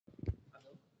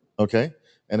Okay,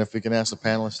 and if we can ask the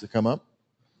panelists to come up.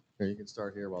 Here, you can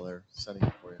start here while they're setting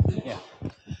up for you. Yeah.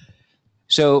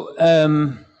 So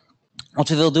what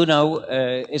we will do now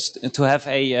is to have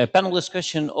a panel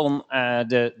discussion on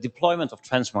the deployment of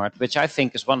tranSMART, which I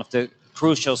think is one of the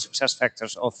crucial success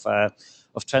factors of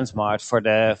tranSMART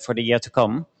for the year to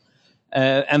come.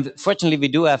 And fortunately, we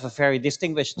do have a very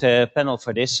distinguished panel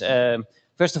for this.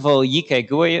 First of all, Yike,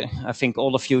 I think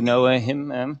all of you know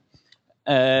him.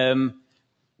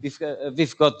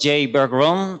 We've got Jay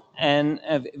Bergeron, and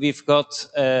we've got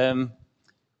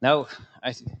now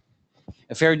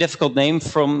a very difficult name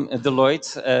from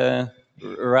Deloitte,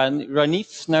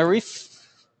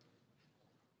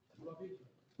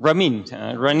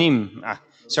 Ranim.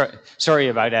 Sorry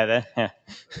about that.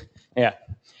 Yeah.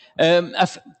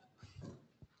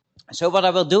 So what I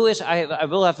will do is I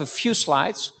will have a few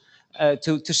slides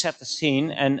to set the scene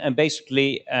and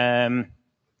basically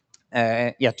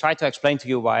try to explain to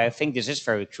you why I think this is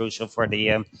very crucial for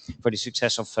the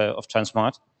success of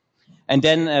tranSMART. And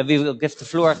then we will give the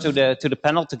floor to the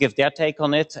panel to give their take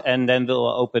on it, and then we'll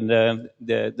open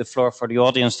the floor for the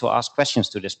audience to ask questions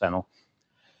to this panel.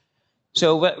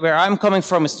 So where I'm coming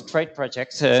from is the trade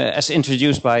project, as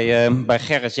introduced by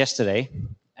Gerrit yesterday.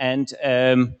 And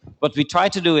what we try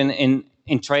to do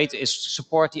in trade is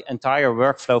support the entire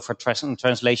workflow for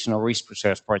translational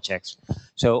research projects.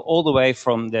 So all the way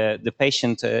from the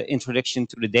patient introduction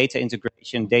to the data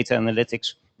integration, data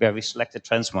analytics, where we selected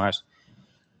tranSMART.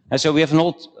 And so we have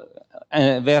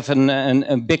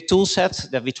a big tool set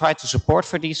that we try to support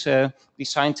for these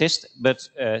scientists, but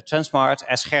tranSMART,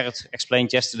 as Gerrit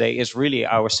explained yesterday, is really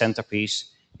our centerpiece.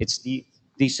 It's the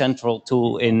central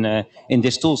tool in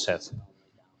this tool set.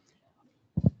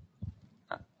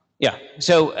 Yeah,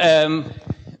 so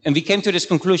and we came to this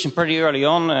conclusion pretty early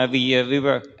on. We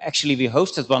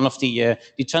hosted one of the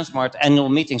tranSMART annual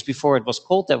meetings before it was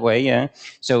called that way.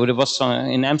 So it was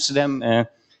in Amsterdam.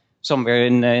 Somewhere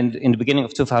in the beginning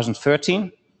of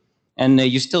 2013. And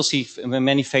you still see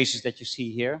many faces that you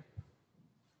see here.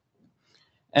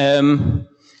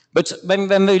 But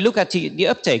when we look at the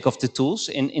uptake of the tools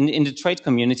in the trade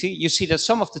community, you see that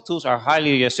some of the tools are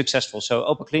highly successful. So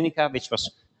OpenClinica, which was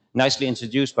nicely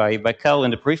introduced by Kel in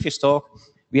the previous talk,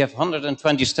 we have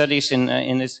 120 studies in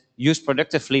it, used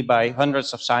productively by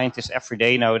hundreds of scientists every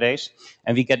day nowadays.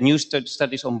 And we get new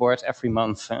studies on board every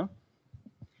month.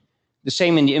 The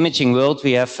same in the imaging world.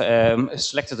 We have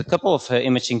selected a couple of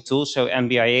imaging tools. So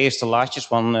MBIA is the largest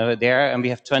one there, and we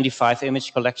have 25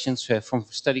 image collections from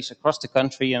studies across the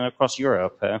country and across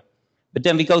Europe. But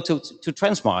then we go to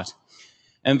tranSMART.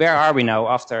 And where are we now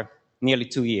after nearly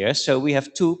 2 years? So we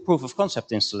have 2 proof of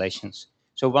concept installations.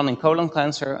 So one in colon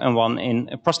cancer and one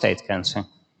in prostate cancer.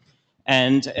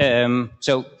 And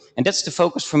and that's the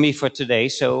focus for me for today.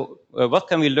 So what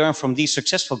can we learn from these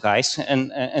successful guys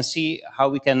and see how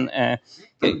we can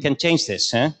change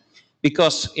this?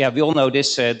 Because we all know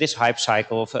this hype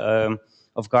cycle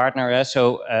of Gartner.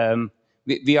 So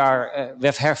we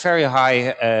have very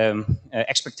high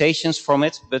expectations from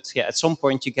it, but at some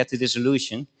point you get the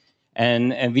disillusion,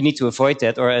 and we need to avoid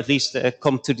that, or at least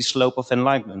come to the slope of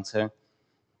enlightenment.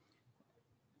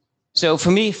 So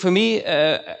for me,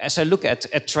 as I look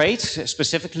at trade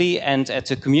specifically and at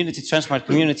the community, tranSMART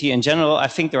community in general, I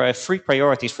think there are 3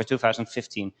 priorities for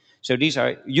 2015. So these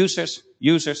are users,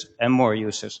 and more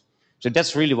users. So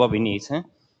that's really what we need.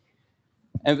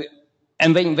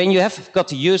 And when you have got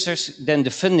the users, then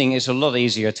the funding is a lot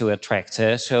easier to attract.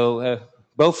 So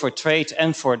both for trade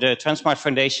and for the tranSMART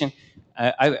Foundation,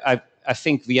 I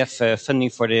think we have funding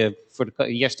for the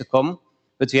years to come,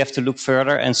 but we have to look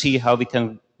further and see how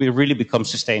we really become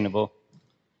sustainable.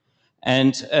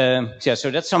 And so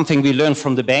that's something we learn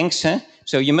from the banks.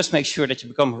 So you must make sure that you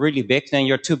become really big, then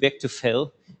you're too big to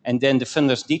fail, and then the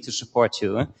funders need to support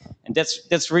you. And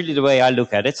that's really the way I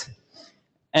look at it.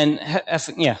 And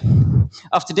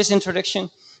after this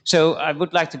introduction, so I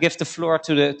would like to give the floor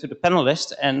to the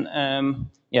panelists, and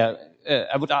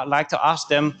I would like to ask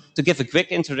them to give a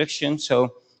quick introduction.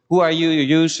 So who are you,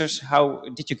 your users? How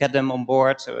did you get them on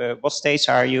board? What stage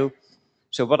are you?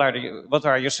 So what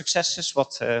are your successes?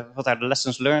 What are the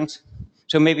lessons learned?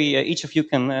 So maybe each of you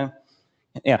can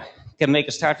make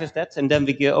a start with that, and then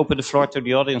we open the floor to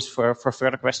the audience for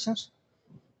further questions.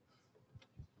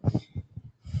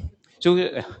 So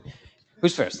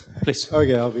who's first, please?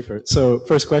 Okay, I'll be first. So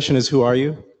first question is, who are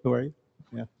you? Who are you?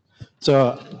 Yeah.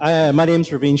 So my name's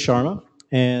Raveen Sharma,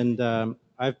 and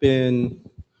I've been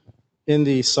in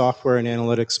the software and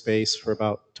analytics space for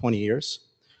about 20 years.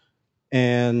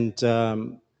 And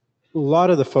a lot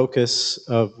of the focus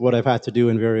of what I've had to do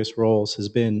in various roles has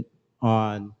been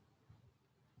on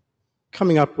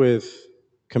coming up with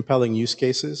compelling use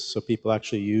cases, so people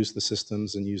actually use the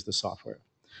systems and use the software.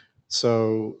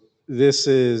 So this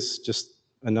is just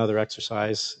another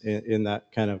exercise in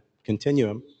that kind of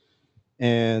continuum.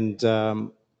 And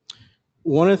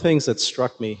one of the things that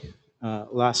struck me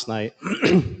last night,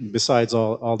 besides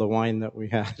all the wine that we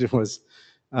had, was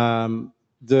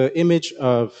the image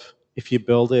of if you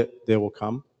build it, they will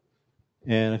come.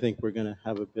 And I think we're going to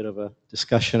have a bit of a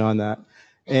discussion on that.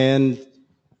 And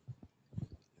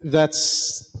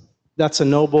that's a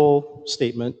noble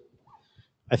statement.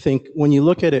 I think when you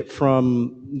look at it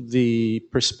from the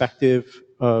perspective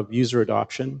of user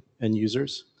adoption and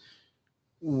users,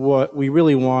 what we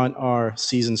really want are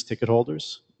seasons ticket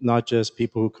holders, not just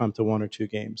people who come to 1 or 2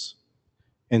 games.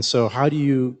 And so how do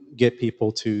you get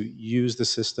people to use the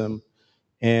system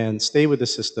and stay with the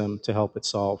system to help it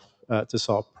solve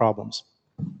problems?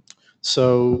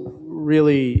 So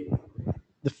really,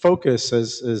 the focus,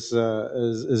 as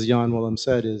Jan-Willem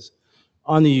said, is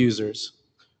on the users.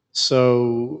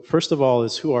 So first of all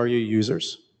is, who are your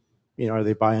users? You know, are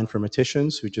they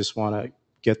bioinformaticians who just want to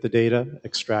get the data,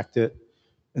 extract it,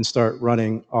 and start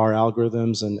running our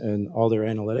algorithms and all their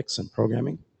analytics and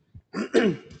programming?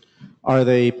 Are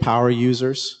they power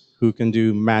users who can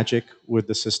do magic with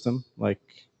the system, like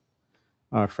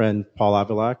our friend Paul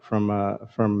Avilak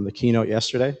from the keynote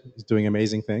yesterday? He's doing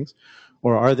amazing things.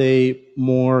 Or are they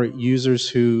more users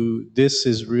who this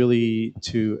is really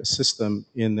to assist them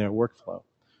in their workflow?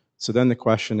 So then the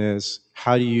question is,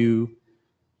 how do you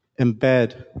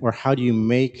embed, or how do you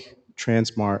make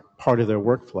tranSMART part of their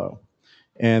workflow?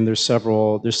 And there's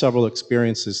several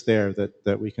experiences there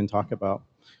that we can talk about.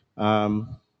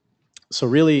 So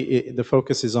really, the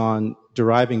focus is on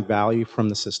deriving value from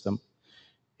the system.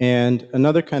 And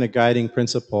another kind of guiding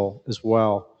principle as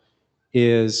well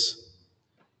is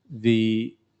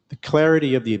the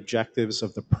clarity of the objectives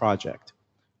of the project.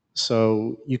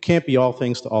 So you can't be all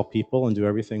things to all people and do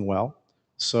everything well.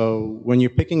 So when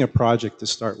you're picking a project to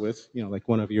start with, you know, like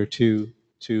one of your two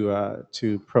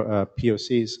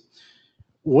POCs,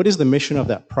 what is the mission of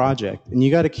that project? And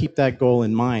you got to keep that goal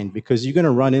in mind, because you're going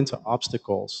to run into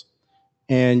obstacles.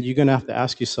 And you're going to have to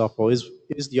ask yourself, well,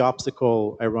 is the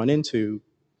obstacle I run into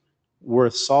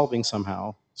worth solving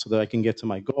somehow so that I can get to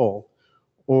my goal?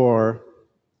 Or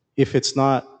if it's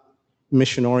not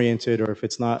mission-oriented, or if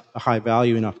it's not a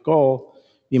high-value enough goal,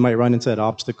 you might run into that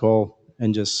obstacle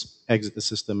and just exit the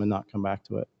system and not come back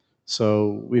to it.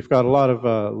 So we've got a lot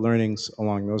of learnings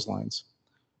along those lines.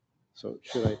 So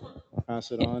should I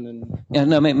pass it on? And yeah,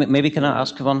 no, maybe can I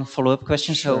ask one follow-up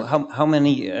question? Sure. So how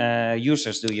many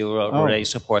users do you already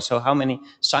support? So how many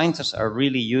scientists are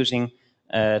really using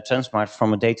tranSMART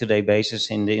from a day-to-day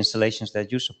basis in the installations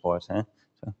that you support? Huh?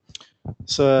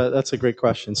 So that's a great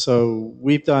question. So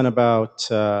we've done about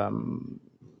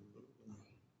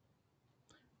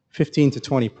 15 to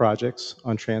 20 projects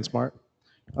on tranSMART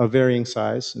of varying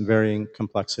size and varying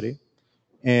complexity.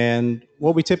 And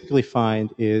what we typically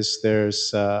find is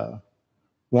there's 1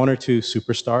 or 2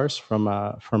 superstars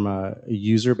from a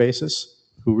user basis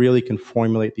who really can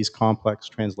formulate these complex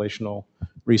translational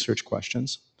research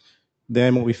questions.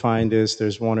 Then what we find is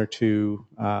there's 1 or 2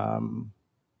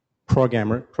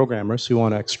 programmers who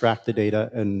want to extract the data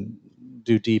and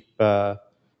do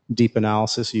deep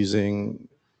analysis using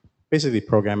basically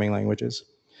programming languages.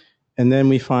 And then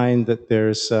we find that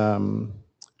there's a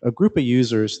group of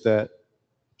users that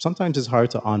sometimes it's hard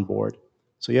to onboard.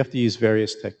 So you have to use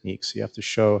various techniques. You have to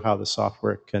show how the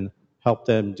software can help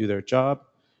them do their job.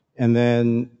 And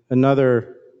then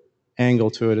another angle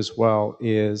to it as well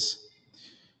is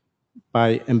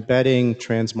by embedding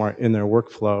tranSMART in their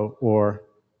workflow, or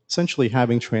essentially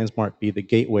having tranSMART be the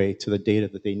gateway to the data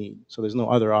that they need. So there's no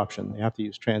other option. They have to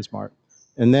use tranSMART.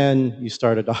 And then you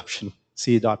start adoption,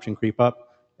 see adoption creep up,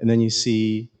 and then you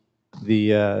see the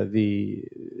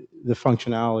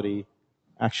functionality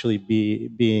actually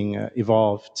being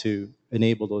evolved to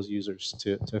enable those users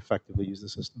to effectively use the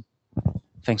system.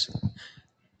 Thanks.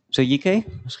 So Yike,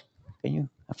 can you?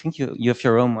 I think you have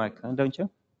your own mic, don't you?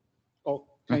 Oh,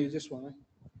 can you use this one?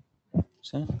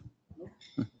 So?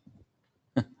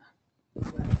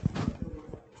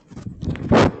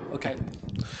 Okay.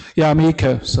 Yeah, I'm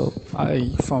Yike, so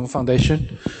I from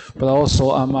Foundation, but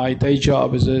also my day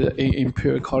job is in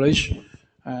Imperial College,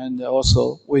 and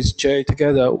also with Jay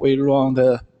together we run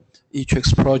the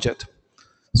eTrix project.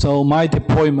 So my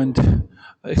deployment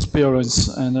experience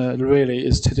and really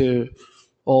is to do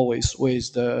always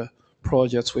with the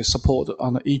projects we support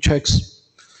on the eTrix.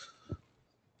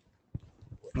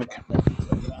 Okay.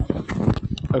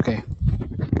 Okay.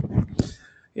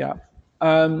 Yeah.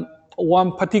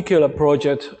 One particular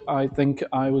project I think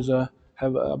I was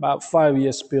have about 5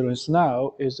 years experience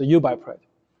now, is the UBIPRED,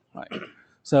 right?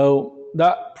 So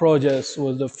that project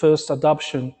was the first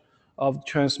adoption of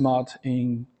tranSMART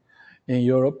in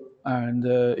Europe and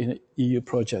in the EU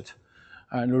project,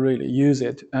 and really use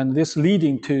it. And this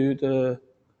leading to the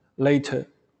later,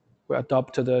 we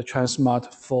adopted the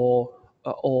tranSMART for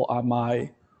all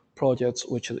my projects,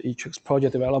 which is Etrix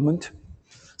project development.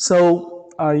 So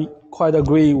I quite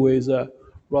agree with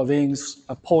Raveen's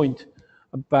point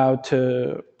about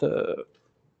the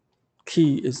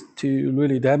key is to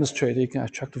really demonstrate you can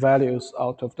extract values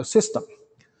out of the system.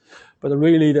 But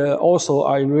really, also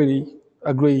I really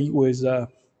agree with the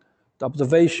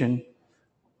observation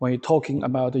when you're talking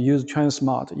about the use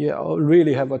tranSMART. Yeah,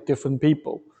 really have a different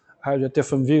people have a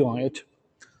different view on it.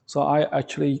 So I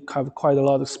actually have quite a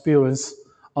lot of experience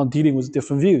on dealing with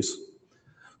different views.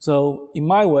 So in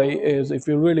my way is if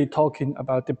you're really talking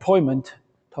about deployment,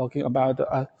 talking about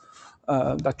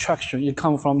the traction, it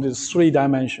comes from these 3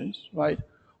 dimensions, right?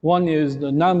 One is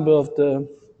the number of the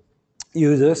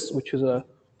users, which is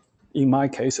in my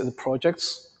case, the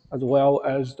projects, as well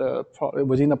as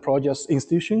within the project's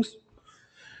institutions.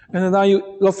 And then now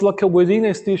you look at within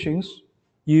institutions,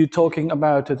 you're talking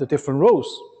about the different roles,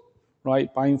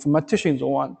 right? Bioinformatician is the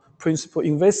one, principal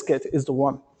investigator is the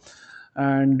one.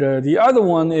 And the other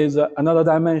one is another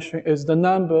dimension is the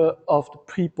number of the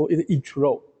people in each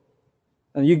role.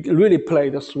 And you really play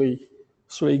the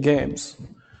three games.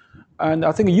 And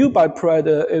I think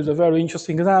UBIPRED is a very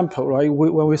interesting example, right?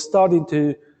 When we started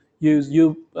to use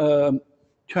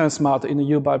tranSMART in the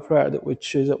UBIPRED,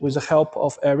 which is with the help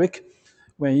of Eric,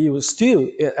 when he was still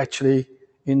actually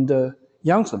in the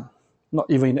Janssen, not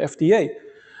even in the FDA.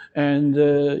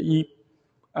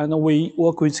 And we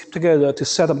worked together to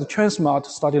set up the tranSMART,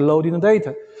 started loading the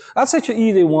data. That's such an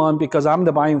easy one because I'm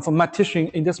the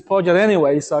bioinformatician in this project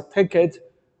anyway, so I take it,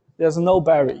 there's no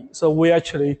barrier. So we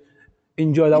actually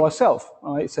enjoyed ourselves,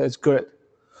 right? So it's good.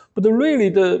 But really,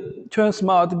 the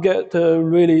tranSMART get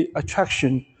really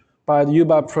attraction by the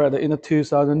UBIPRED in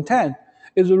 2010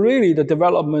 is really the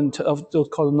development of what's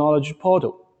called knowledge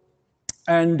portal.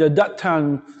 And at that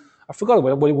time, I forgot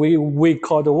what we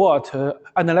called what,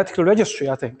 analytical registry,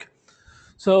 I think.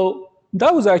 So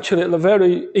that was actually a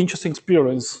very interesting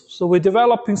experience. So we're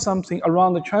developing something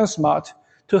around the tranSMART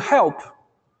to help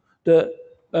the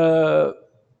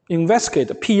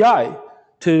investigator, PI,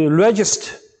 to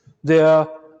register their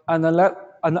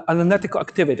analytical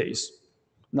activities.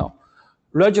 No,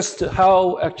 register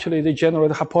how actually they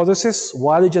generate a hypothesis,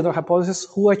 why they generate a hypothesis,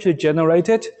 who actually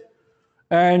generated.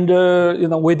 And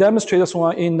we demonstrated this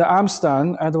one in the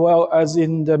Amsterdam as well as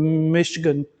in the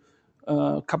Michigan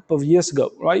a couple of years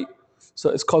ago, right? So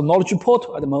it's called Knowledge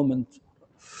Portal at the moment.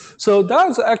 So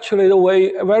that's actually the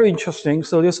way very interesting.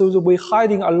 So this is we're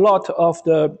hiding a lot of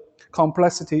the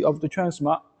complexity of the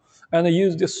tranSMART and I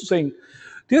use this thing.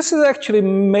 This is actually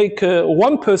make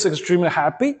one person extremely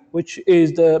happy, which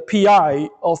is the PI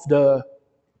of the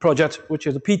project, which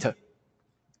is Peter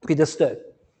Stead.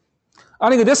 I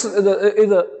think this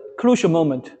is a crucial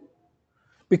moment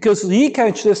because he can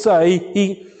actually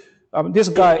say, this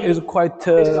guy is quite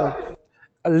a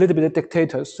little bit of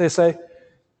dictator. They say,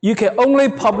 you can only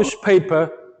publish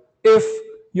paper if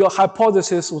your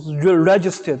hypothesis was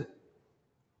registered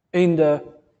in the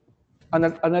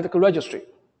analytical registry.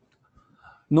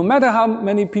 No matter how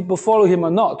many people follow him or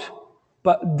not,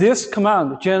 but this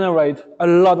command generates a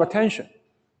lot of attention.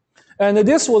 And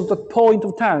this was the point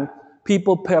of time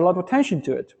people pay a lot of attention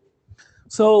to it.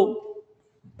 So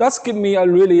that's given me a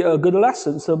really good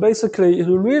lesson. So basically,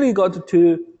 you really got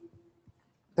to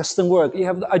distinct work. You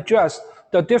have to address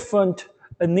the different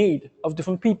need of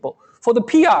different people. For the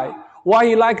PI, why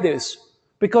he like this?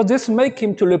 Because this make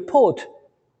him to report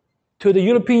to the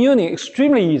European Union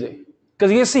extremely easy.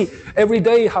 Because you can see every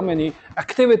day how many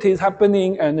activities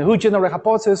happening and who generate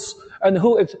hypothesis and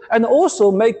and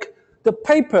also make the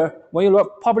paper, when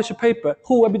you publish a paper,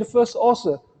 who will be the first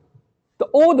author. The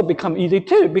order become easy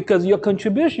too because your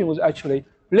contribution was actually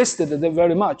listed there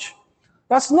very much.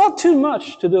 That's not too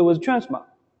much to do with tranSMART.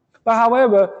 But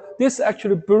however, this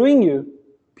actually bring you,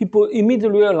 people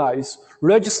immediately realize,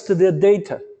 register their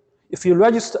data. If you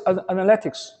register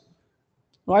analytics,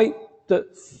 right? The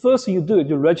first thing you do is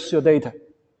you register your data.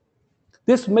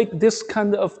 This make this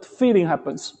kind of feeling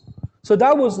happens. So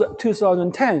that was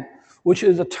 2010, which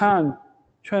is the time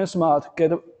tranSMART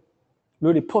get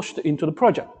really pushed into the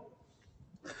project.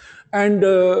 And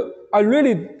I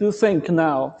really do think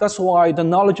now, that's why the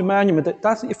knowledge management,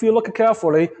 that's, if you look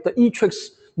carefully, the Etrix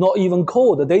not even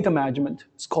called the data management.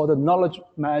 It's called the knowledge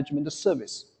management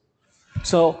service.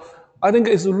 So I think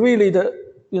it's really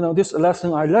this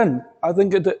lesson I learned. I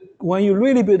think that when you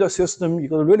really build a system, you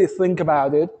got to really think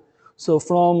about it. So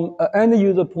from an end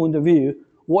user point of view,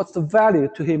 what's the value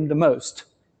to him the most?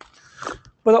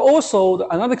 But also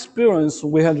another experience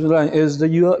we have to learn is that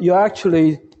you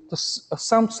actually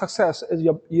some success is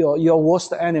your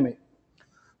worst enemy.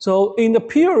 So in the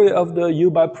period of the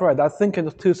U by Pred, I think in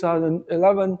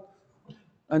 2011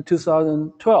 and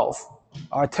 2012,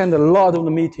 I attended a lot of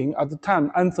the meeting. At the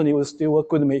time, Anthony was still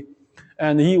working with me,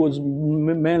 and he was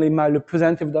mainly my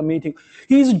representative of the meeting.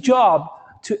 His job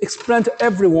to explain to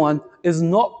everyone is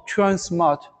not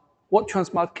tranSMART, what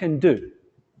tranSMART can do.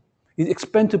 He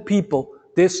explained to people,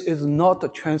 this is not a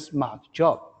tranSMART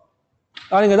job.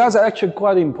 I think that's actually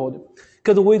quite important,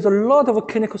 because with a lot of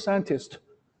clinical scientists,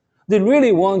 they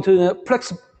really want to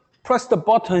press the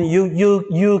button,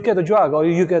 you get a drug, or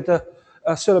you get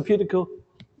a therapeutic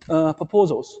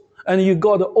proposals, and you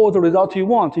got all the results you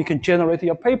want. You can generate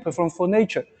your paper from for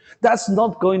Nature. That's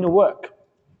not going to work.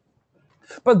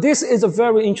 But this is a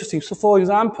very interesting. So for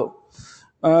example,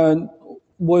 when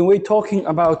we're talking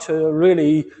about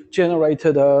really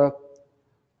generated the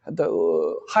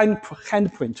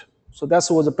handprint, so that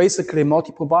was basically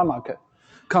multiple biomarker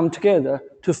come together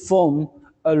to form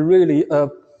a really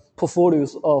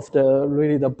portfolios of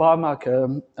the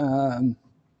biomarker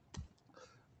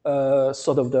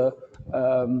sort of the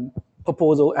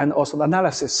proposal and also the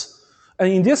analysis.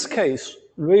 And in this case,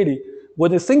 really,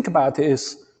 what you think about it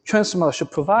is tranSMART should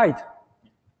provide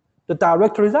the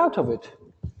direct result of it.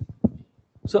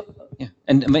 So yeah,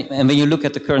 and when you look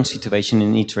at the current situation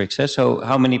in Etrix, so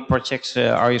how many projects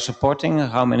are you supporting?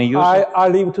 How many users? I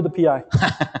leave it to the PI.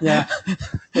 Yeah,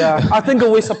 yeah. I think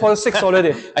we support 6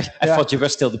 already. I thought you were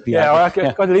still the PI. Yeah, I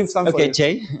got to leave some. Okay,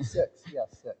 Jay. 6,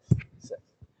 yes, 6.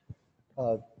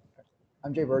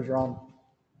 I'm Jay Bergeron.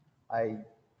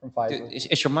 From Pfizer.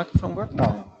 Is your microphone working?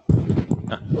 No.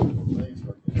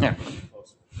 Yeah.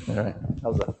 All right.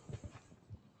 How's that?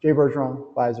 Jay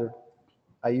Bergeron, Pfizer.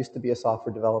 I used to be a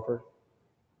software developer,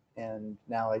 and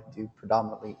now I do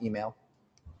predominantly email.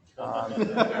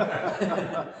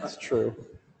 It's true.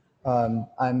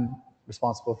 I'm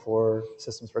responsible for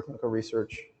systems for clinical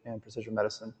research and precision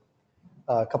medicine.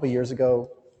 A couple of years ago,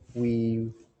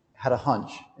 we had a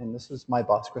hunch, and this is my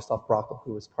boss, Christoph Brockel,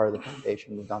 who was part of the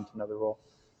foundation, moved on to another role,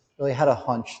 really had a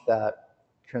hunch that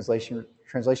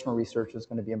translational research is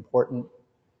going to be important.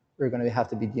 We're going to have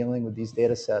to be dealing with these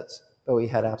data sets, but we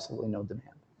had absolutely no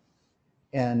demand.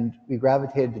 And we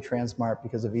gravitated to tranSMART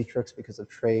because of Etrix, because of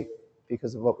trait,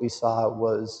 because of what we saw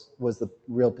was the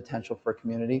real potential for a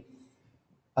community.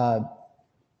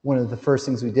 One of the first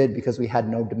things we did, because we had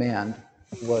no demand,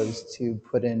 was to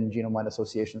put in genome-wide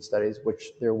association studies,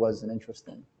 which there was an interest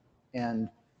in. And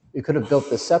we could have built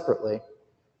this separately,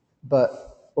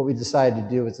 but what we decided to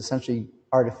do is essentially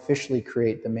artificially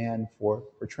create demand for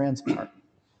tranSMART.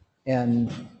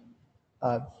 And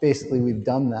basically we've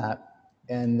done that,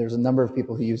 and there's a number of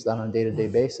people who use that on a day-to-day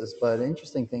basis, but an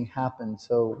interesting thing happened.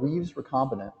 So we use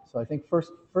recombinant. So I think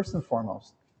first and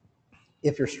foremost,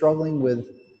 if you're struggling with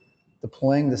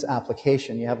deploying this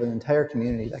application, you have an entire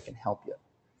community that can help you.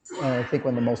 And I think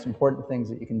one of the most important things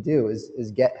that you can do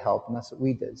is get help, and that's what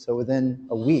we did. So within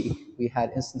a week, we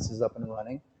had instances up and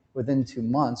running. Within 2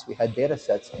 months, we had data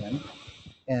sets in,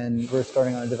 and we're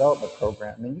starting on a development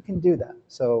program, and you can do that.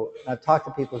 So I've talked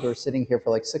to people who are sitting here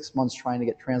for like 6 months trying to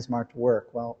get tranSMART to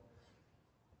work. Well,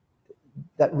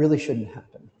 that really shouldn't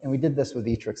happen. And we did this with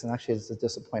Etrix, and actually it's a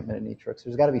disappointment in Etrix.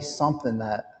 There's got to be something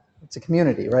that, it's a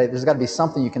community, right? There's got to be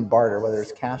something you can barter, whether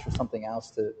it's cash or something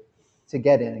else to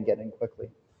get in and get in quickly.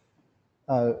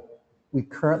 We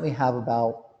currently have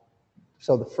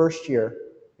so the first year,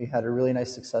 we had a really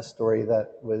nice success story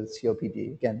that with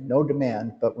COPD. Again, no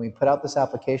demand, but when we put out this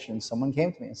application, someone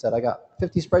came to me and said, I got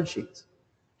 50 spreadsheets.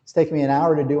 It's taken me an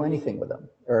hour to do anything with them,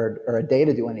 or a day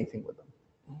to do anything with them.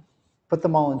 Put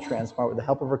them all in tranSMART with the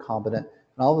help of recombinant,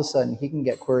 and all of a sudden he can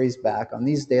get queries back on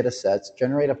these data sets,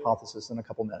 generate a hypothesis in a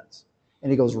couple minutes.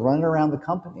 And he goes running around the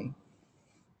company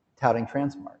touting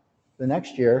tranSMART. The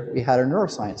next year, we had our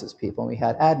neurosciences people, and we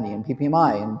had ADNI and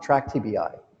PPMI and track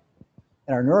TBI.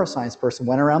 And our neuroscience person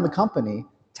went around the company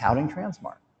touting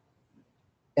tranSMART.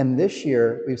 And this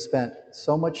year, we've spent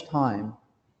so much time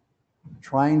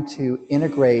trying to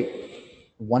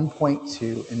integrate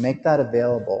 1.2 and make that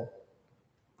available.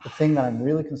 The thing that I'm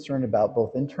really concerned about,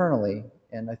 both internally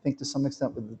and I think to some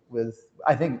extent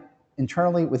I think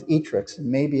internally with Etrix, and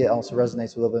maybe it also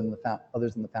resonates with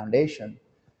others in the foundation.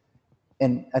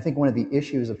 And I think one of the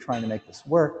issues of trying to make this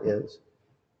work is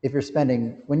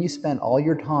when you spend all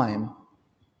your time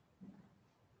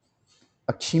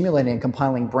accumulating and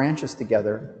compiling branches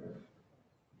together,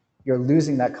 you're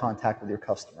losing that contact with your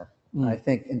customer. And I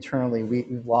think internally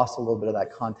we've lost a little bit of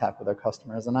that contact with our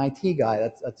customer. As an IT guy,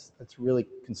 that's really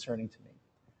concerning to me.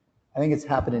 I think it's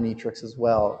happened in Etrix as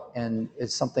well, and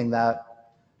it's something that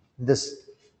this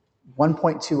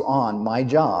 1.2 on, my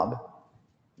job,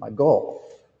 my goal,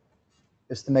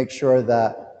 is to make sure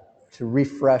that to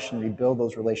refresh and rebuild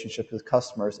those relationships with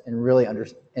customers and really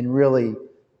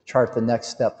chart the next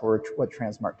step for what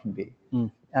tranSMART can be.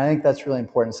 And I think that's really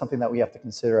important. It's something that we have to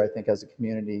consider, I think, as a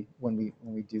community when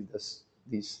we do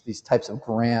these types of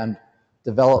grand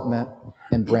development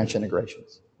and branch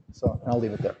integrations. So I'll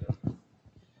leave it there.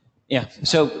 Yeah.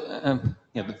 So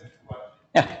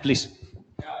yeah, please.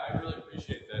 Yeah, I really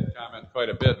appreciate that comment quite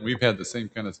a bit. We've had the same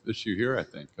kind of issue here, I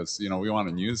think, because we want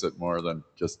to use it more than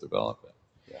just develop it.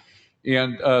 Yeah.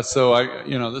 And so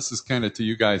this is kind of to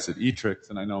you guys at Etrix,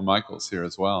 and I know Michael's here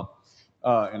as well,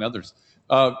 and others.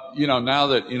 Now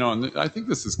that and I think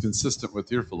this is consistent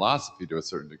with your philosophy to a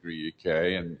certain degree,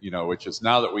 Yike, and which is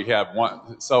now that we have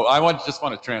one. So I just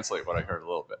want to translate what I heard a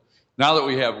little bit. Now that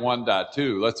we have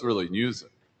 1.2, let's really use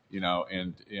it,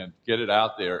 and get it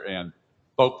out there and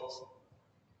focus.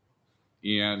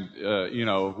 And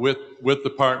with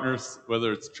the partners,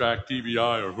 whether it's Track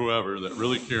TBI or whoever, that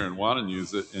really care and want to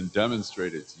use it and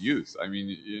demonstrate its use. I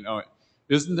mean,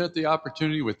 isn't that the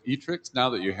opportunity with Etrix now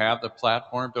that you have the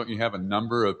platform? Don't you have a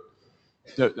number of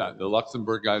the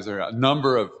Luxembourg guys are a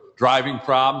number of driving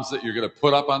problems that you're going to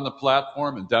put up on the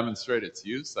platform and demonstrate its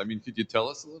use? I mean, could you tell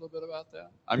us a little bit about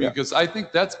that? I mean, because I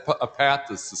think that's a path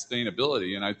to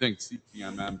sustainability, and I think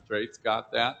CTMM traits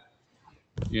got that.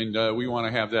 And we want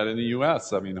to have that in the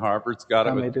U.S. I mean, Harvard's got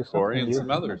it with Corey and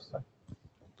some others.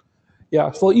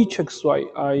 Yeah, for Etrix, right,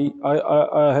 I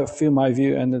have feel my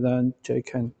view, and then Jay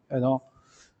can add on.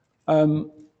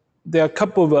 There are a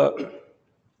couple of,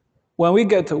 when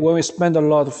we spend a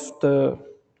lot of the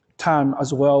time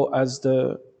as well as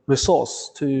the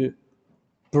resource to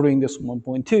bring this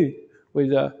 1.2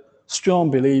 with a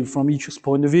strong belief from Etrix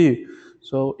point of view.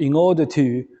 So in order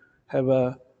to have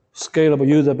a scalable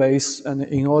user base, and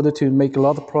in order to make a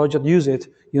lot of projects use it,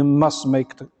 you must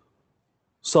make the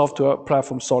software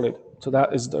platform solid. So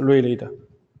that is really the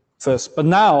first. But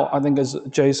now, I think as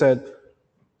Jay said,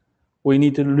 we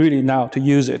need to really now to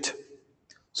use it.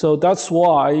 So that's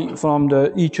why, from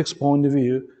the Etrix point of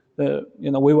view,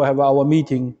 we will have our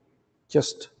meeting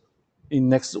just in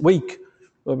next week.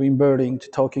 We'll be in Berlin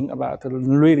talking about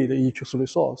really the Etrix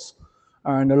resource.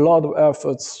 And a lot of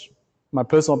efforts, my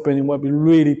personal opinion, will be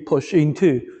really pushed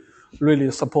into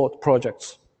really support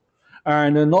projects.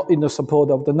 And not in the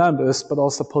support of the numbers, but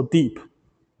also support deep,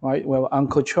 right? We have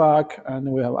Uncle Track,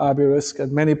 and we have Abirisk,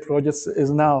 and many projects is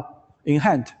now in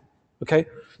hand, okay?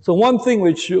 So one thing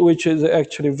which is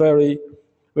actually very,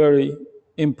 very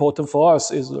important for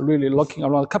us is really looking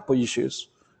around a couple of issues.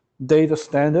 Data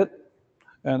standard,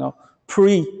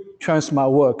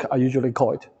 pre-tranSMART work, I usually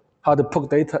call it. How to put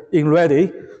data in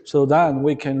ready, so then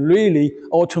we can really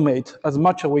automate as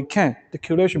much as we can the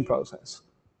curation process.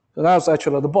 So that's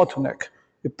actually the bottleneck.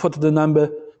 You put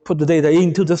the data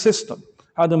into the system,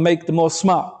 how to make the more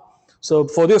smart. So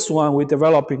for this one, we're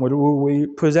developing, we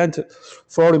presented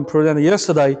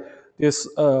yesterday, this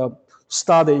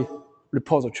study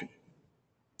repository.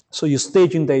 So you're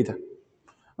staging data,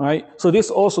 right? So this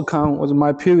also comes with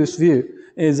my previous view,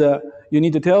 is you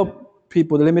need to tell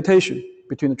people the limitation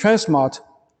between the tranSMART's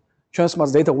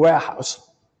data warehouse.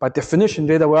 By definition,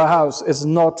 data warehouse is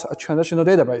not a translational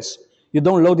database. You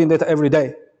don't load in data every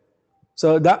day.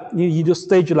 So that you just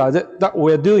stageize it. That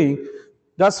we're doing,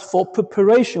 that's for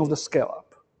preparation of the scale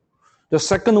up. The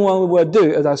second one we will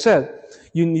do, as I said,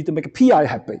 you need to make a PI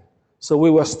happy. So we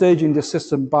were staging the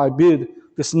system by build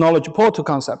this knowledge portal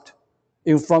concept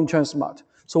in from tranSMART.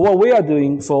 So what we are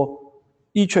doing for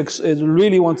Etrix is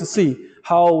really want to see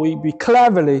how we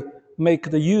cleverly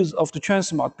make the use of the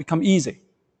tranSMART become easy.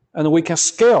 And we can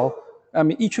scale. I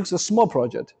mean, Etrix is a small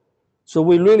project. So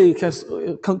we really can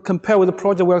compare with the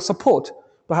project we support,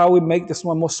 but how we make this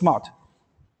one more smart.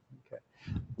 Okay.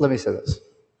 Let me say this,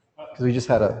 because we just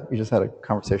had a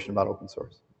conversation about open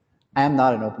source. I am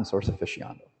not an open source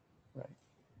aficionado, right?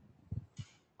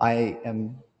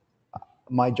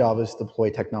 My job is to deploy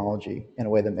technology in a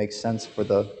way that makes sense for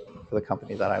the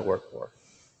company that I work for.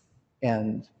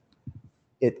 And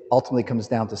it ultimately comes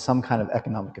down to some kind of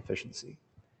economic efficiency.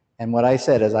 And what I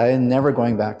said is I am never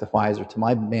going back to Pfizer, to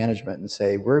my management, and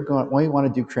say, we want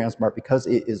to do tranSMART because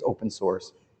it is open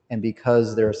source and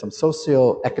because there is some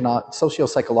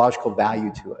socio-psychological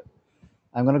value to it.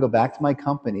 I'm going to go back to my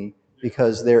company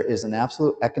because there is an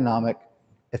absolute economic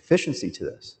efficiency to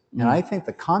this. And I think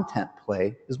the content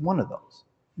play is one of those,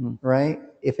 right?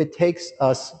 If it takes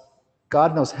us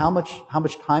God knows how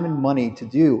much time and money to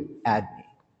do ADME.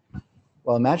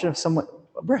 Well, imagine if someone,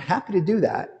 we're happy to do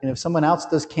that, and if someone else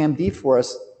does CAMD for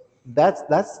us, that's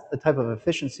the type of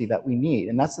efficiency that we need,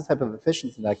 and that's the type of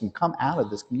efficiency that can come out of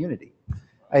this community.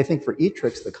 I think for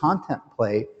Etrix, the content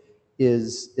play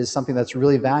is something that's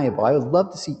really valuable. I would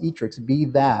love to see Etrix be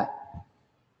that.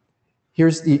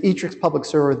 Here's the Etrix public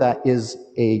server that is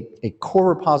a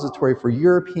core repository for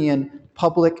European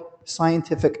public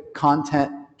scientific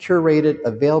content, curated,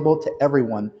 available to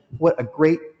everyone. What a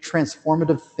great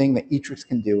transformative thing that Etrix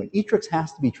can do. And Etrix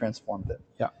has to be transformative.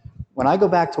 Yeah. When I go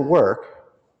back to work,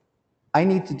 I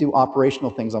need to do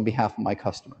operational things on behalf of my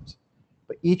customers.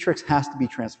 But Etrix has to be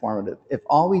transformative. If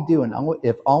all we do and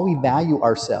if all we value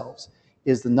ourselves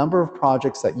is the number of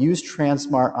projects that use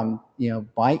tranSMART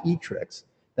by Etrix,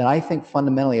 then I think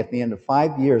fundamentally at the end of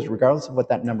 5 years, regardless of what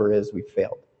that number is, we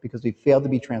failed, because we failed to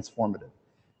be transformative,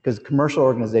 because commercial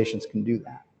organizations can do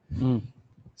that.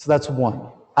 So that's one.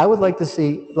 I would like to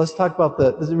see, let's talk about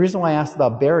the reason why I asked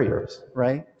about barriers,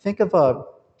 right? Think of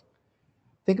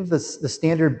the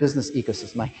standard business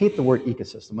ecosystem. I hate the word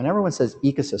ecosystem. When everyone says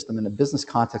ecosystem in a business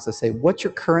context, I say, what's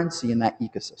your currency in that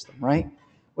ecosystem, right?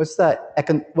 What's that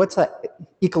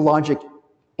ecologic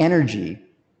energy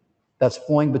that's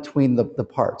flowing between the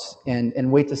parts? And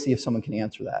wait to see if someone can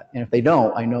answer that. And if they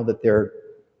don't, I know that they're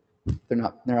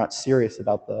not serious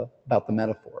about the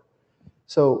metaphor.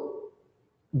 So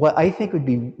what I think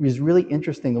is really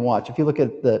interesting to watch, if you look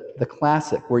at the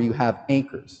classic where you have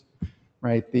anchors,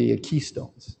 right, the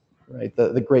keystones, right,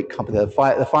 the great company, the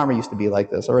pharma used to be like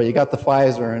this, all right, you got the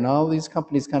Pfizer and all these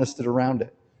companies kind of stood around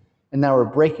it. And now we're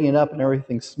breaking it up and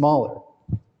everything's smaller.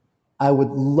 I would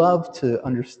love to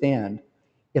understand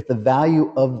if the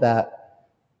value of that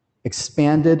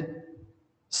expanded,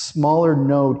 smaller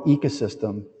node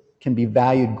ecosystem can be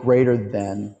valued greater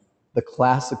than the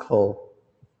classical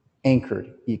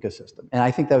anchored ecosystem. And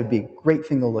I think that would be a great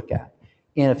thing to look at.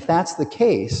 And if that's the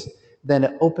case, then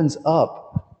it opens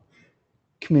up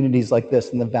communities like this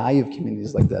and the value of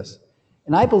communities like this.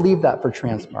 And I believe that for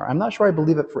tranSMART. I'm not sure I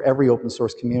believe it for every open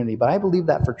source community, but I believe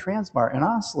that for tranSMART. And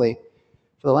honestly,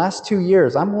 for the last 2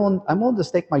 years, I'm willing to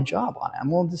stake my job on it.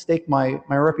 I'm willing to stake my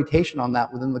reputation on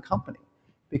that within the company,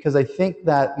 because I think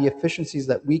that the efficiencies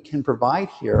that we can provide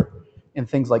here in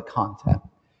things like content,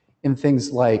 in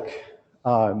things like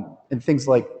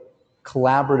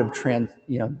collaborative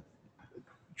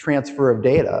transfer of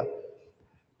data,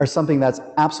 are something that's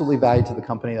absolutely valued to the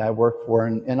company that I work for,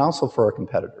 and also for our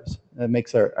competitors. It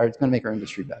makes it's going to make our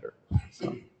industry better.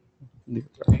 So, leave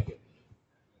it there.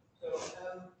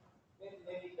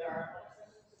 Maybe there are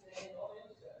questions in the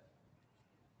audience.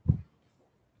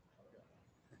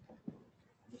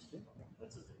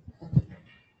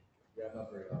 Yeah,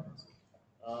 not very obvious.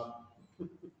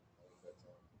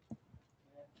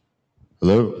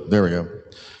 Hello, there we go.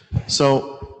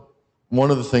 So one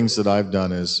of the things that I've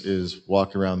done is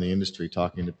walk around the industry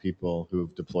talking to people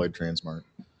who've deployed tranSMART,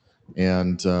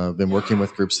 and been working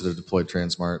with groups that have deployed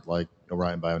tranSMART, like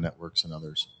Orion Bionetworks and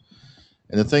others.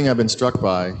 And the thing I've been struck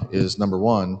by is, number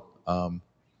one,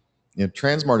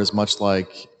 tranSMART is much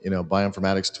like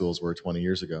bioinformatics tools were 20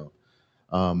 years ago.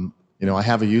 I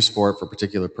have a use for it for a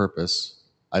particular purpose.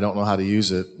 I don't know how to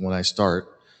use it when I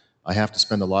start. I have to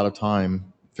spend a lot of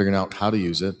time figuring out how to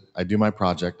use it. I do my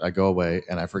project, I go away,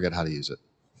 and I forget how to use it.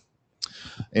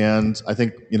 And I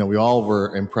think we all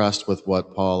were impressed with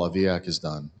what Paul Aviak has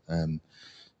done, and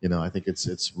I think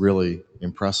it's really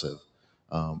impressive.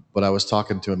 But I was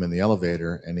talking to him in the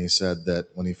elevator, and he said that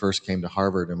when he first came to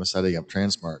Harvard and was setting up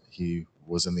tranSMART, he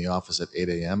was in the office at 8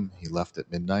 a.m., he left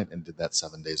at midnight, and did that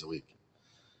 7 days a week.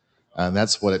 And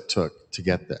that's what it took to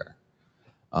get there.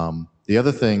 The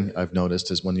other thing I've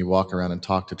noticed is when you walk around and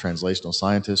talk to translational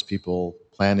scientists, people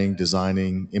planning,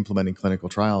 designing, implementing clinical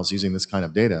trials using this kind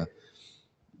of data,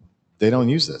 they don't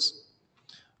use this.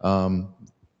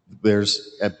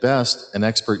 There's, at best, an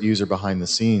expert user behind the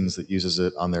scenes that uses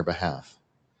it on their behalf.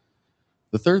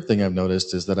 The third thing I've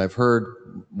noticed is that I've heard,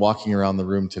 walking around the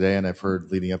room today, and I've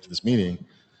heard leading up to this meeting,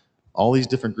 all these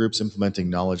different groups implementing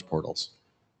knowledge portals.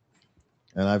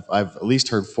 And I've at least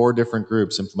heard 4 different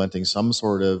groups implementing some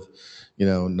sort of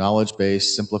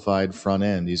knowledge-based, simplified front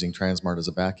end using tranSMART as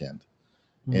a back end.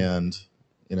 And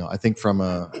I think from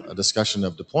a discussion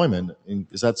of deployment,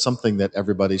 is that something that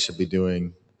everybody should be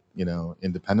doing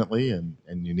independently and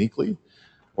uniquely?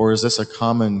 Or is this a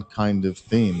common kind of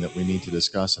theme that we need to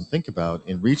discuss and think about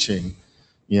in reaching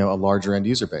a larger end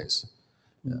user base?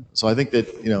 Yeah. So I think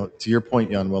that to your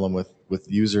point, Jan-Willem, with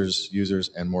users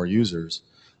and more users,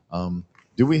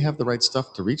 do we have the right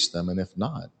stuff to reach them? And if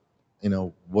not,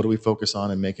 what do we focus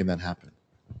on in making that happen?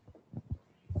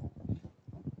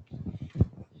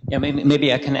 Yeah,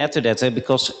 maybe I can add to that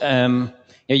because yeah,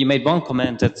 you made one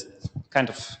comment that kind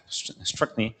of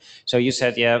struck me. So you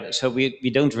said, yeah, so we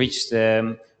don't reach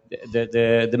the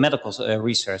medical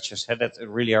researchers that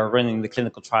really are running the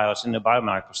clinical trials and the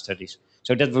biomarker studies.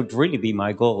 So that would really be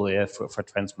my goal for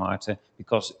tranSMART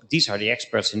because these are the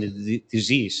experts in the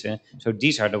disease. So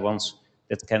these are the ones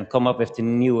that can come up with the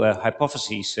new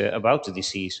hypotheses about the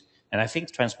disease. And I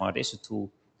think tranSMART is a tool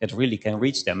that really can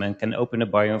reach them and can open the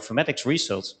bioinformatics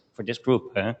results for this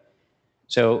group.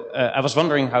 So I was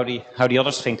wondering how the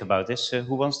others think about this.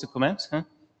 Who wants to comment? I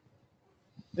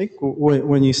think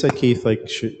when you said, Keith, like,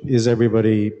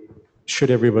 should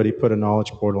everybody put a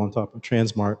knowledge portal on top of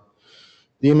tranSMART?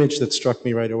 The image that struck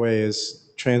me right away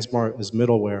is tranSMART is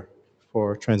middleware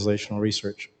for translational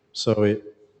research. So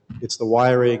it's the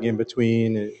wiring in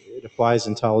between. It applies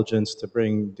intelligence to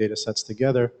bring data sets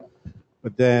together.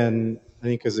 But then I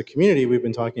think as a community, we've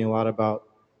been talking a lot about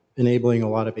enabling a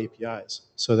lot of APIs.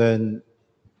 So then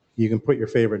you can put your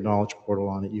favorite knowledge portal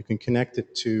on it. You can connect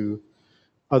it to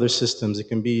other systems. It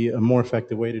can be a more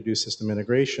effective way to do system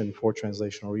integration for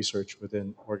translational research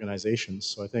within organizations.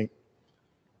 So I think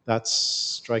that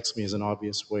strikes me as an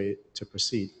obvious way to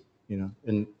proceed.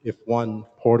 And if one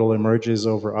portal emerges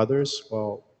over others,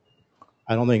 well,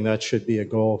 I don't think that should be a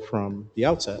goal from the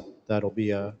outset. That'll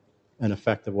be an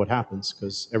effect of what happens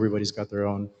because everybody's got their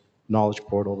own knowledge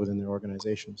portal within their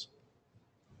organizations.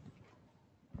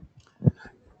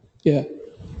 Yeah,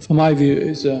 from my view,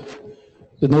 is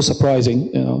no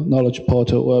surprising, knowledge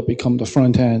portal will become the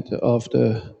front end of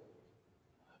the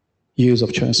use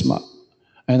of tranSMART.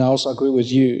 And I also agree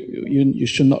with you. You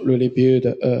should not really build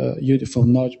a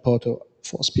uniform knowledge portal,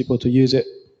 force people to use it,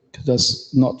 because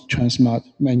that's not tranSMART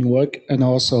main work. And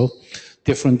also,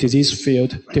 different disease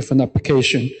field, different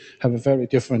application have a very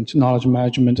different knowledge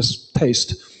management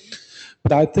taste.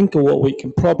 But I think what we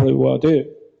can probably well do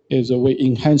is we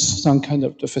enhance some kind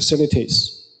of the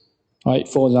facilities, right?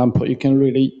 For example, you can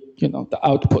really, the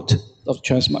output of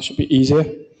tranSMART should be easier,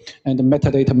 and the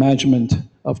metadata management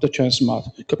of the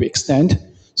tranSMART could be extended.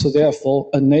 So therefore,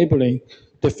 enabling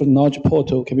different knowledge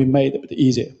portal can be made a bit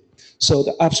easier. So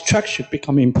the abstraction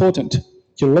become important.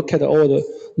 You look at all the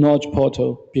knowledge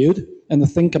portal build and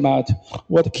think about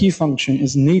what key function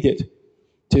is needed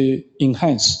to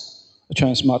enhance the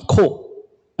tranSMART core.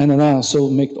 And then also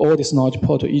make all this knowledge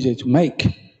portal easier to make.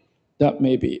 That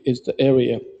maybe is the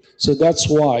area. So that's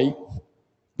why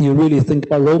you really think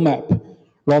about roadmap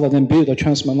rather than build a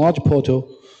tranSMART knowledge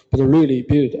portal, but really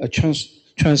build a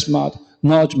tranSMART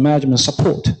knowledge management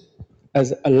support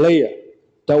as a layer.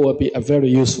 That would be a very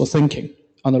useful thinking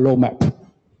on the roadmap.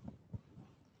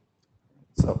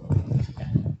 So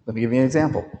let me give you an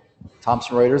example.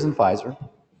 Thomson Reuters and Pfizer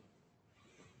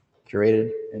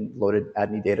curated and loaded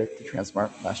ADNI data to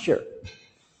tranSMART last year.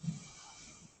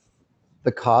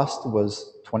 The cost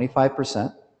was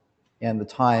 25%, and the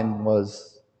time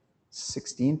was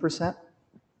 16%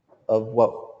 of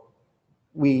what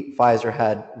Pfizer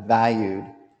had valued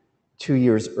 2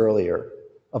 years earlier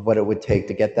of what it would take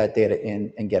to get that data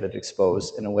in and get it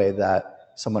exposed in a way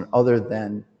that someone other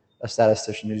than a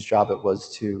statistician whose job it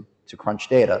was to crunch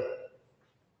data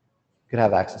could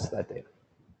have access to that data.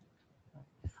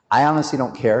 I honestly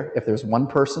don't care if there's one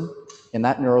person in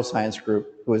that neuroscience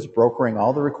group who is brokering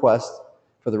all the requests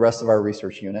for the rest of our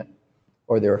research unit,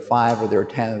 or there are 5, or there are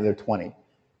 10, or there are 20.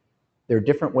 There are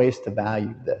different ways to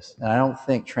value this. And I don't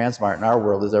think tranSMART in our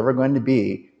world is ever going to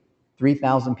be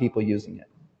 3,000 people using it.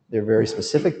 They're very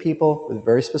specific people with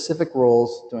very specific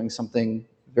roles doing something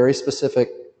very specific,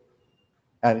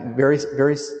 and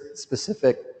very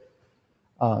specific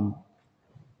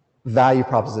value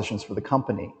propositions for the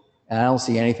company. And I don't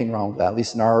see anything wrong with that. At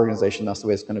least in our organization, that's the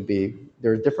way it's going to be.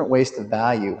 There are different ways to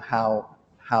value how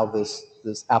this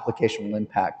application will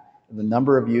impact. The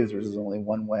number of users is only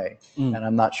one way, and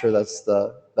I'm not sure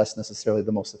that's necessarily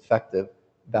the most effective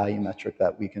value metric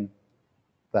that we can.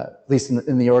 That at least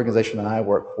in the organization that I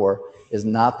work for is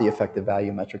not the effective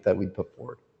value metric that we'd put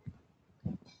forward.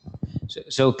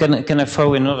 So can I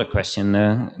throw in another question?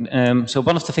 So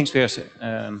one of the things we're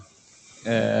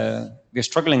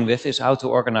struggling with is how to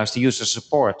organize the user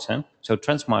support. So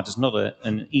tranSMART is not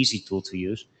an easy tool to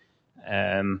use,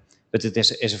 but it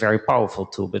is a very powerful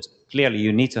tool. But clearly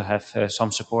you need to have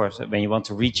some support when you want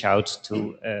to reach out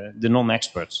to the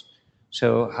non-experts.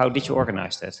 So how did you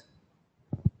organize that?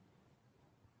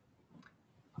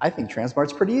 I think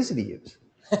tranSMART's pretty easy to use.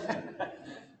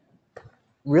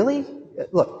 Really?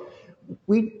 Look,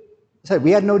 we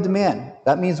had no demand.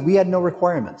 That means we had no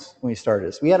requirements when we started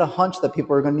this. We had a hunch that people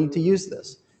were going to need to use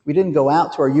this. We didn't go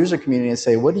out to our user community and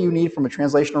say, what do you need from a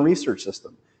translational research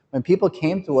system? When people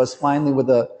came to us finally with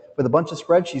with a bunch of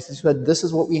spreadsheets and said, this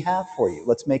is what we have for you.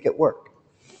 Let's make it work.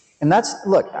 And that's,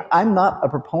 look, I'm not a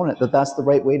proponent that that's the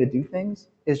right way to do things.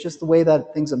 It's just the way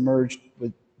that things emerged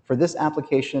for this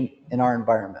application in our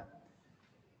environment.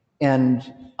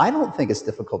 And I don't think it's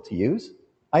difficult to use.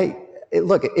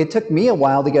 Look, it took me a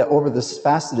while to get over this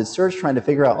faceted search trying to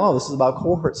figure out, oh, this is about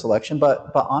cohort selection.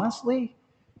 But honestly,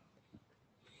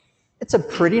 it's a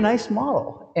pretty nice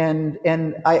model. And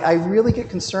I really get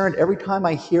concerned every time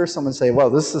I hear someone say,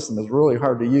 well, this system is really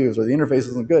hard to use or the interface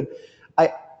isn't good.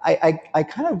 I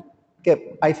kind of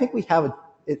I think we have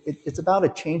it's about a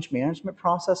change management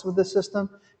process with this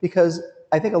system, because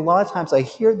I think a lot of times I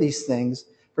hear these things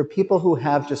for people who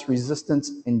have just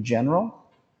resistance in general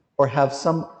or have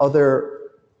some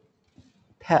other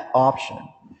pet option.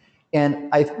 And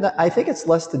I think it's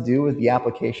less to do with the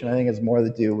application. I think it's more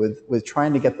to do with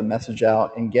trying to get the message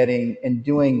out and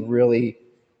doing really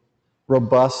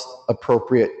robust,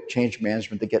 appropriate change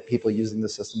management to get people using the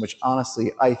system, which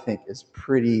honestly I think is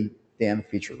pretty damn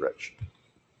feature rich.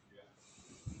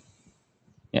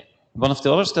 Yeah, one of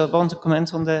the others that want to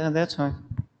comment on that? Or?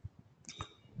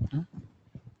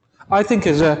 I think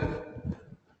is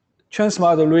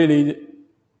tranSMART really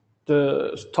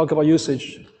talk about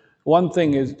usage. One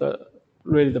thing is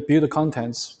really the build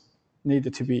contents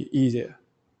need to be easier,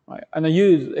 right? And the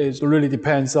use really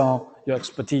depends on your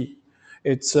expertise.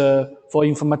 It's for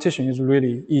informatician, it's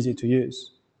really easy to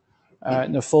use.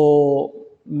 And for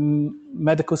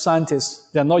medical scientists,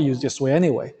 they're not used this way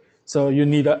anyway. So you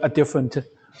need a different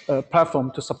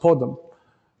platform to support them.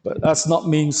 But that's not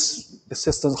means the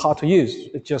system's hard to use.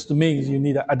 It just means you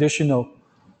need additional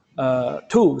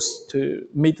tools to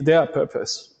meet their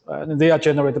purpose. And they are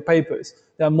generated papers.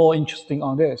 They are more interesting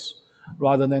on this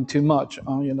rather than too much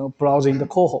on browsing the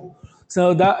cohort.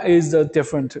 So that is a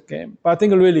different game. But I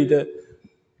think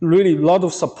really a lot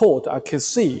of support I can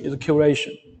see is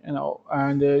curation.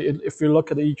 And if you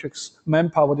look at the Etrix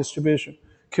manpower distribution,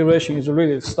 curation is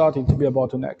really starting to be a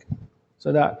bottleneck.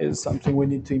 So that is something we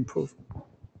need to improve.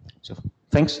 So,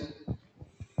 thanks.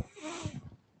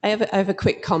 I have a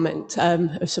quick comment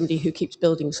of somebody who keeps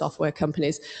building software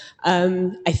companies.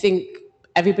 I think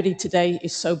everybody today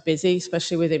is so busy,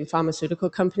 especially within pharmaceutical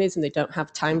companies, and they don't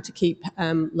have time to keep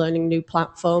learning new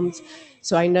platforms.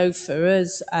 So I know for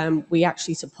us, we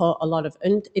actually support a lot of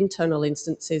internal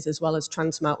instances as well as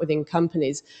tranSMART within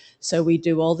companies. So we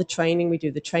do all the training, we do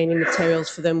the training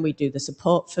materials for them, we do the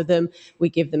support for them, we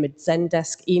give them a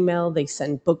Zendesk email, they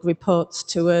send bug reports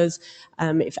to us.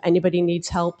 If anybody needs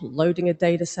help loading a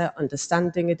data set,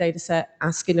 understanding a data set,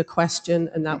 asking a question,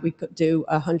 and that we could do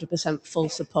 100% full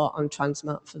support on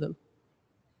tranSMART for them.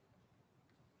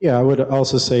 Yeah, I would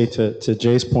also say to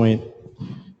Jay's point,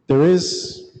 there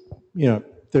is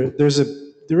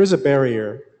a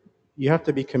barrier. You have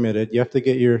to be committed. You have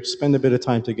to spend a bit of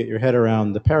time to get your head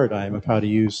around the paradigm of how to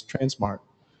use tranSMART.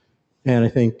 And I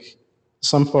think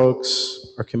some folks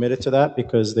are committed to that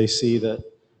because they see that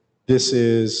this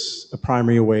is a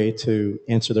primary way to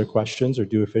answer their questions or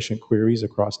do efficient queries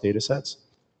across data sets.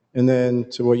 And then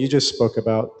to what you just spoke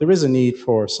about, there is a need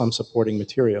for some supporting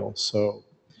material. So,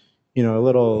 a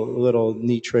little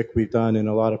neat trick we've done in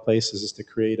a lot of places is to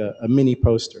create a mini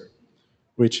poster,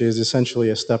 which is essentially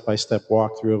a step-by-step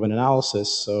walkthrough of an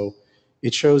analysis. So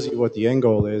it shows you what the end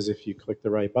goal is if you click the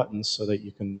right buttons so that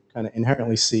you can kind of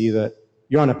inherently see that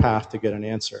you're on a path to get an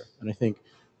answer. And I think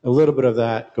a little bit of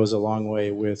that goes a long way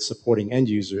with supporting end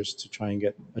users to try and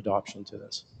get adoption to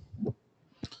this.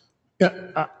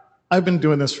 Yeah, I've been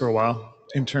doing this for a while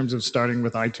in terms of starting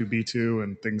with I2B2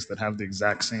 and things that have the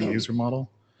exact same user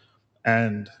model.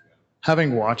 And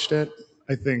having watched it,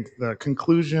 I think the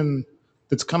conclusion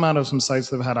that's come out of some sites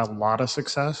that have had a lot of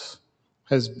success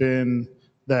has been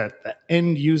that the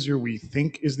end user we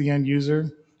think is the end user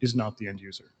is not the end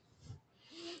user.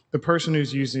 The person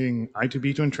who's using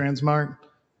I2B2 and tranSMART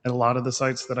at a lot of the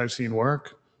sites that I've seen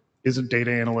work is a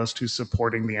data analyst who's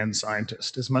supporting the end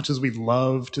scientist. As much as we'd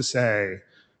love to say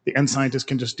the end scientist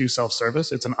can just do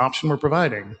self-service, it's an option we're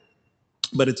providing,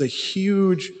 but it's a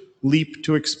huge leap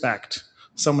to expect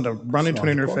someone to run into an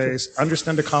interface,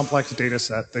 understand a complex data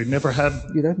set, they never had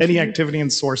any activity in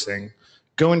sourcing,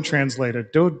 go and translate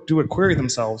it, do a query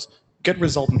themselves, get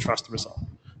result and trust the result.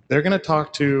 They're going to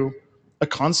talk to a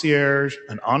concierge,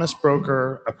 an honest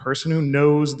broker, a person who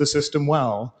knows the system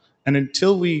well, and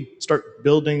until we start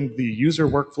building the user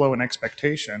workflow and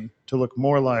expectation to look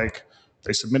more like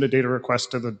they submit a data request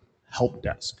to the help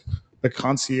desk, the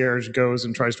concierge goes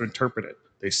and tries to interpret it.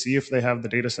 They see if they have the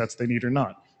data sets they need or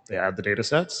not. They add the data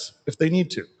sets if they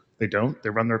need to. They don't, they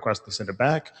run the request, they send it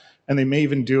back, and they may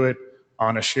even do it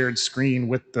on a shared screen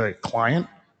with the client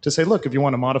to say, look, if you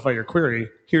want to modify your query,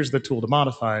 here's the tool to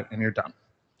modify it, and you're done.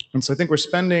 And so I think we're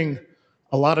spending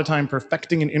a lot of time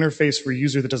perfecting an interface for a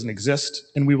user that doesn't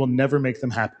exist, and we will never make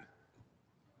them happy.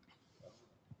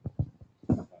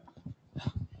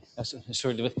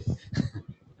 Sorry.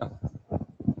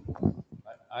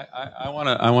 I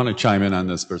want to chime in on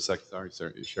this for a second.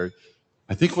 Sorry, Sherry.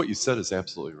 I think what you said is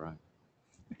absolutely right.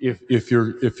 If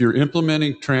you're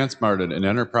implementing tranSMART at an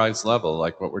enterprise level,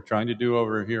 like what we're trying to do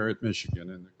over here at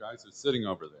Michigan, and the guys are sitting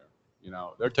over there,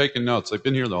 they're taking notes. They've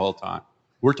been here the whole time.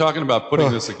 We're talking about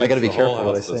putting this against I got to be the whole careful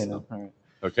what I health say system. now. All right.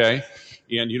 Okay,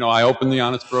 and I opened the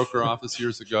Honest Broker office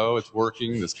years ago. It's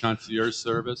working. This concierge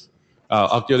service.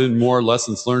 I'll get in more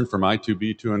lessons learned from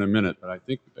I2B2 in a minute, but I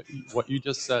think what you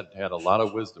just said had a lot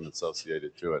of wisdom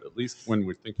associated to it, at least when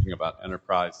we're thinking about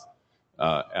enterprise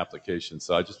applications.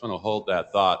 So I just want to hold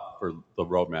that thought for the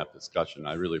roadmap discussion.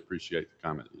 I really appreciate the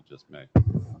comment you just made.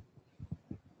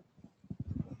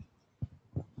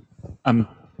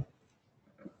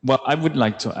 Well, I would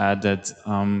like to add that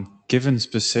given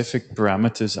specific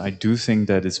parameters, I do think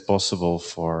that it's possible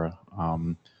for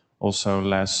also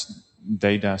less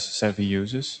data-savvy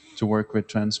users to work with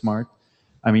tranSMART.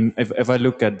 I mean, if I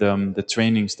look at the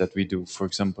trainings that we do, for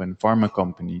example, in pharma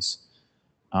companies,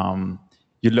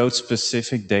 you load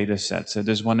specific data sets. So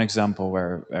there's one example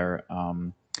where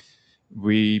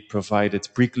we provided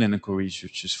preclinical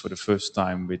researchers for the first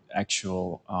time with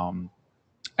actual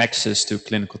access to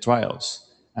clinical trials.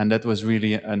 And that was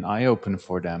really an eye-opener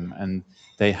for them. And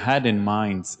they had in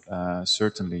mind,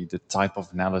 certainly, the type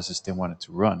of analysis they wanted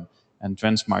to run. And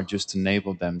tranSMART just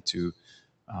enabled them to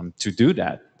do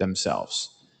that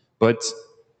themselves. But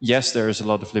yes, there is a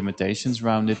lot of limitations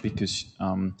around it because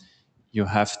you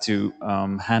have to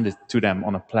hand it to them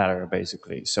on a platter,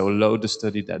 basically. So load the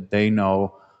study that they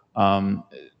know,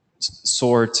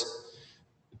 sort,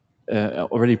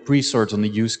 already pre-sort on the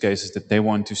use cases that they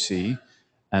want to see.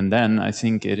 And then I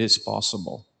think it is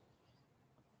possible.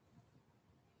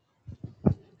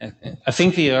 I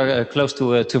think we are close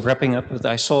to wrapping up, but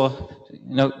I saw,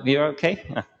 we are okay?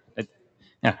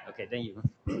 Yeah, okay, then you.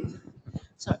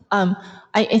 So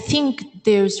I think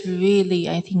there's really,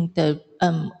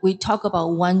 we talk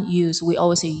about one use, we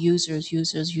always say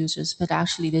users, but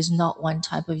actually there's not one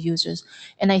type of users.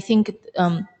 And I think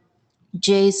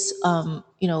Jay's,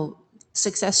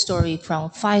 success story from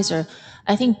Pfizer,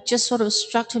 I think just sort of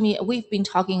struck to me. We've been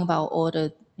talking about all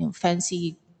the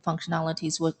fancy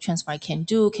functionalities what tranSMART can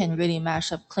do, can really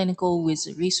mash up clinical with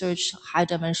research, high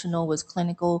dimensional with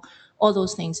clinical, all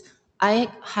those things. I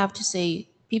have to say,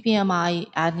 PPMI,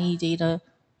 ADNI data,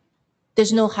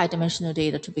 there's no high dimensional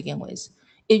data to begin with.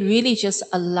 It really just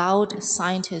allowed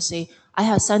scientists say, I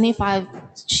have 75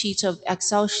 sheets of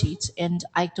Excel sheets and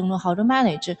I don't know how to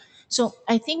manage it. So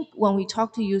I think when we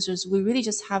talk to users, we really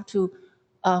just have to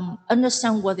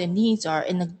understand what their needs are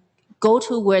and go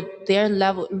to where their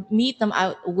level, meet them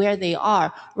out where they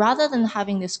are, rather than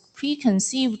having this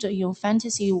preconceived,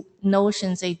 fantasy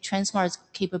notions. A tranSMART's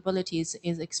capabilities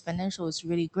is exponential, is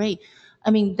really great. I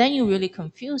mean, then you really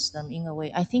confuse them in a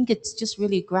way. I think it's just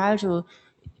really gradual.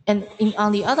 And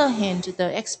on the other hand,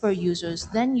 the expert users,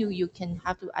 then you can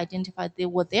have to identify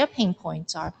what their pain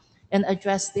points are and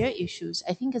address their issues.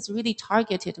 I think it's really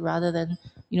targeted rather than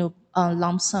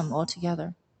lump sum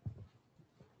altogether.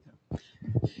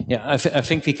 Yeah, I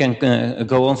think we can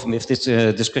go on with this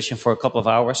discussion for a couple of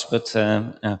hours, but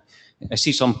I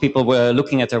see some people were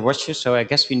looking at their watches, so I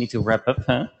guess we need to wrap up.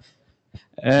 Huh?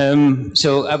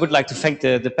 So I would like to thank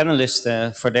the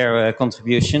panelists for their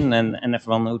contribution and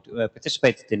everyone who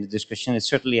participated in the discussion. It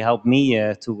certainly helped me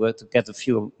to get a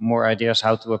few more ideas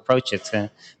how to approach it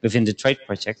within the trade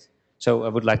project. So I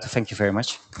would like to thank you very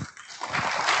much.